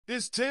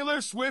Is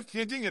Taylor Swift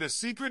hinting at a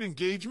secret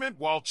engagement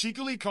while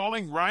cheekily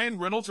calling Ryan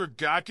Reynolds her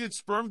Godkids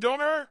Sperm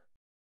donor?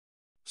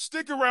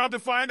 Stick around to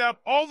find out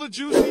all the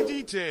juicy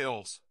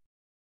details.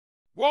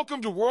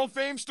 Welcome to World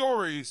Fame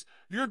Stories,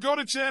 your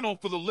go-to channel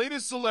for the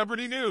latest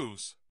celebrity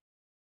news.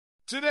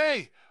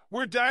 Today,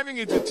 we're diving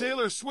into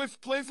Taylor Swift's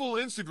playful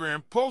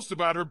Instagram post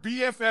about her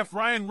BFF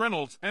Ryan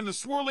Reynolds and the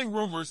swirling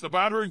rumors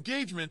about her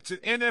engagement to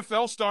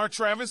NFL star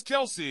Travis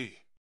Kelce.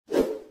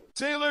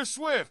 Taylor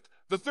Swift,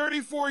 the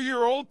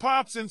 34-year-old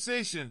pop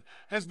sensation,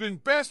 has been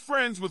best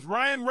friends with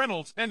Ryan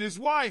Reynolds and his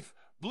wife,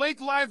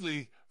 Blake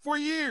Lively, for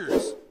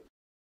years.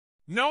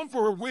 Known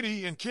for her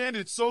witty and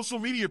candid social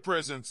media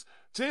presence,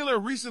 Taylor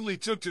recently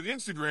took to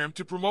Instagram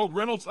to promote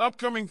Reynolds'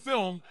 upcoming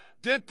film,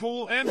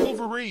 Deadpool and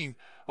Wolverine,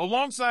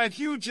 alongside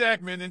Hugh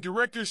Jackman and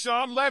director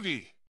Shawn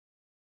Levy.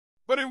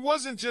 But it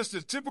wasn't just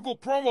a typical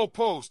promo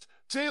post.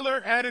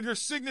 Taylor added her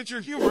signature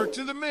humor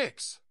to the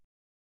mix.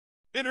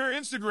 In her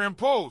Instagram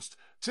post,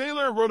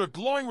 Taylor wrote a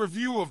glowing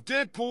review of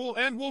Deadpool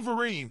and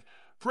Wolverine,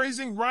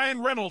 praising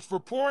Ryan Reynolds for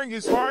pouring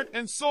his heart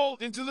and soul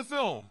into the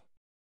film.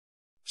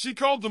 She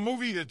called the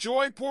movie a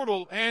joy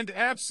portal and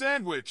abs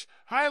sandwich,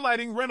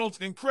 highlighting Reynolds'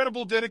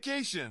 incredible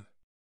dedication.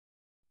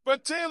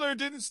 But Taylor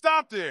didn't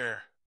stop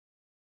there.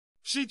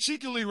 She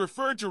cheekily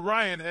referred to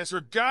Ryan as her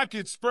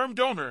Godkids Sperm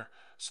donor,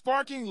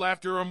 sparking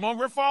laughter among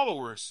her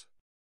followers.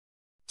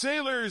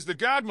 Taylor is the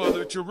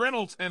godmother to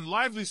Reynolds and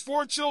Lively's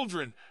 4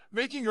 children,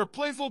 making her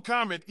playful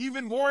comment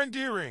even more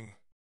endearing.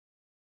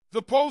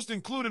 The post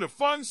included a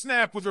fun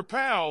snap with her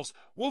pals,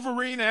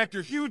 Wolverine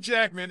actor Hugh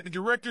Jackman and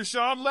director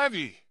Shawn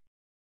Levy.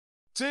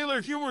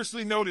 Taylor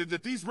humorously noted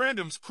that these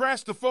randoms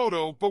crashed the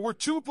photo but were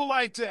too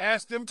polite to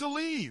ask them to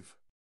leave.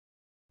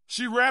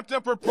 She wrapped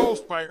up her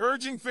post by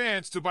urging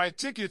fans to buy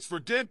tickets for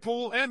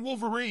Deadpool and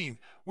Wolverine,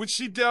 which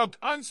she dubbed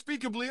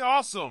unspeakably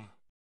awesome.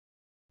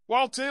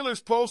 While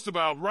Taylor's post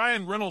about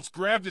Ryan Reynolds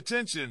grabbed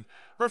attention,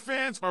 her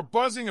fans are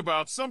buzzing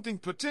about something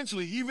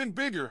potentially even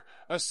bigger,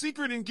 a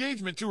secret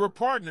engagement to her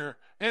partner,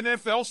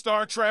 NFL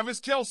star Travis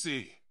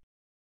Kelce.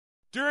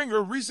 During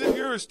her recent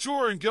Eras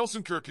tour in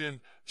Gelsenkirchen,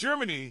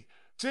 Germany,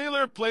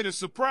 Taylor played a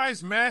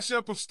surprise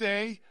mashup of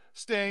Stay,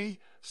 Stay,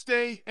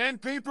 Stay,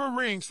 and Paper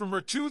Rings from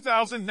her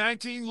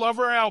 2019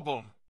 Lover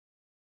album.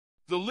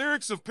 The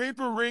lyrics of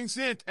Paper Rings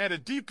hint at a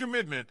deep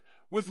commitment,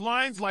 with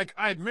lines like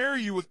 "I'd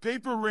marry you with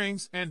paper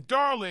rings" and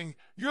 "Darling,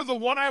 you're the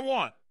one I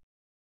want."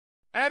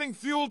 Adding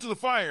fuel to the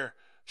fire,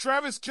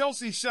 Travis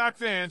Kelce shocked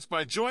fans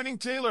by joining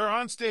Taylor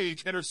on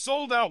stage at her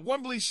sold-out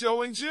Wembley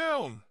show in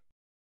June.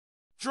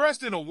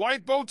 Dressed in a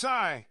white bow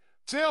tie,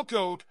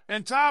 tailcoat,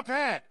 and top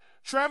hat,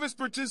 Travis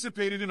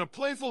participated in a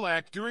playful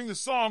act during the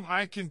song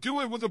 "I Can Do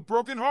It With a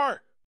Broken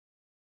Heart."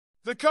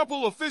 The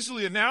couple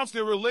officially announced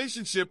their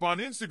relationship on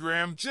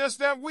Instagram just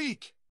that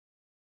week.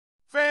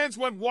 Fans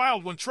went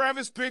wild when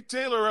Travis picked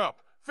Taylor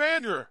up,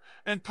 fanned her,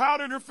 and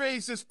powdered her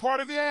face as part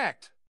of the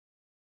act.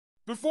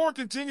 Before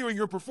continuing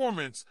her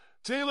performance,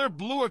 Taylor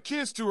blew a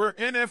kiss to her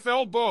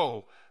NFL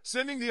beau,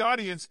 sending the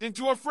audience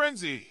into a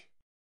frenzy.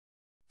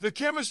 The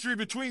chemistry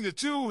between the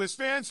two has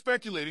fans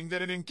speculating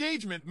that an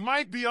engagement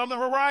might be on the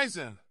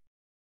horizon.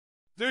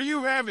 There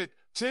you have it,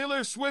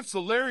 Taylor Swift's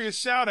hilarious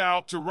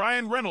shout-out to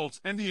Ryan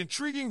Reynolds and the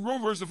intriguing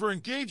rumors of her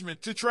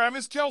engagement to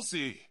Travis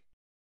Kelce.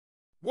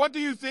 What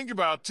do you think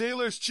about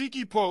Taylor's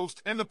cheeky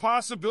post and the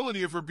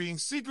possibility of her being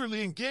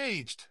secretly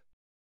engaged?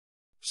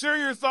 Share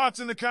your thoughts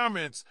in the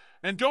comments,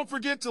 and don't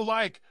forget to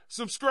like,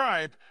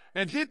 subscribe,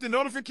 and hit the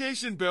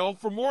notification bell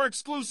for more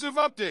exclusive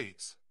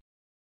updates.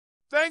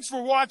 Thanks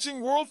for watching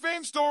World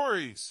Fame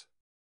Stories.